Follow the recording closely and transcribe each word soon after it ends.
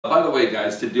By the way,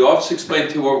 guys, did the office explain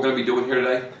to you what we're going to be doing here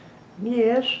today?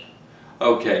 Yes.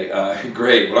 Okay,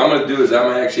 great. What I'm going to do is I'm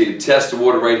going to actually test the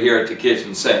water right here at the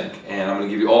kitchen sink, and I'm going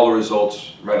to give you all the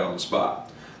results right on the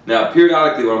spot. Now,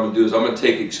 periodically what I'm going to do is I'm going to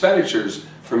take expenditures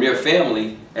from your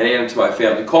family and add them to my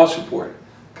family cost report,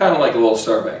 kind of like a little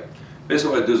survey.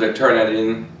 Basically what I do is I turn that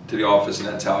in to the office, and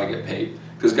that's how I get paid.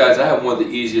 Because, guys, I have one of the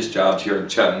easiest jobs here in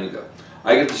Chattanooga.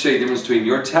 I get to show you the difference between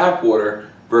your tap water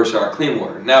versus our clean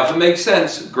water. Now, if it makes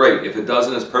sense, great. If it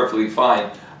doesn't, it's perfectly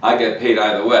fine. I get paid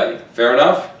either way. Fair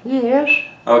enough? Yes.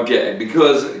 Okay,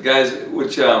 because, guys,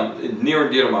 which near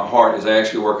and dear to my heart is I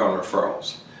actually work on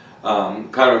referrals.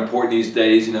 Kind of important these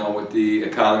days, you know, with the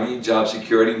economy, job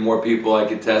security. More people I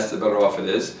can test, the better off it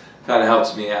is. Kind of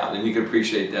helps me out, and you can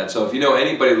appreciate that. So if you know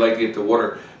anybody who'd like to get the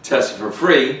water tested for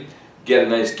free, get a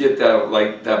nice gift out of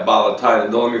like that bottle of Tide.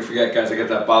 And don't let me forget, guys, I got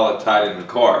that bottle of Tide in the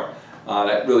car.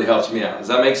 That really helps me out. Does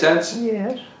that make sense?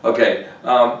 Yes. Okay.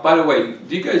 By the way,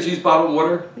 do you guys use bottled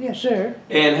water? Yes, sir.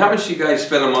 And how much do you guys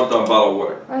spend a month on bottled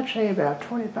water? I'd say about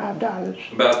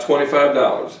 $25. About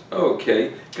 $25.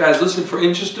 Okay. Guys, listen, for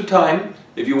interest of time,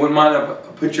 if you wouldn't mind, I'll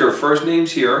put your first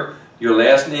names here, your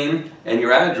last name, and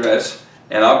your address,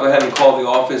 and I'll go ahead and call the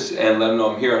office and let them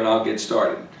know I'm here, and I'll get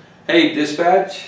started. Hey, dispatch.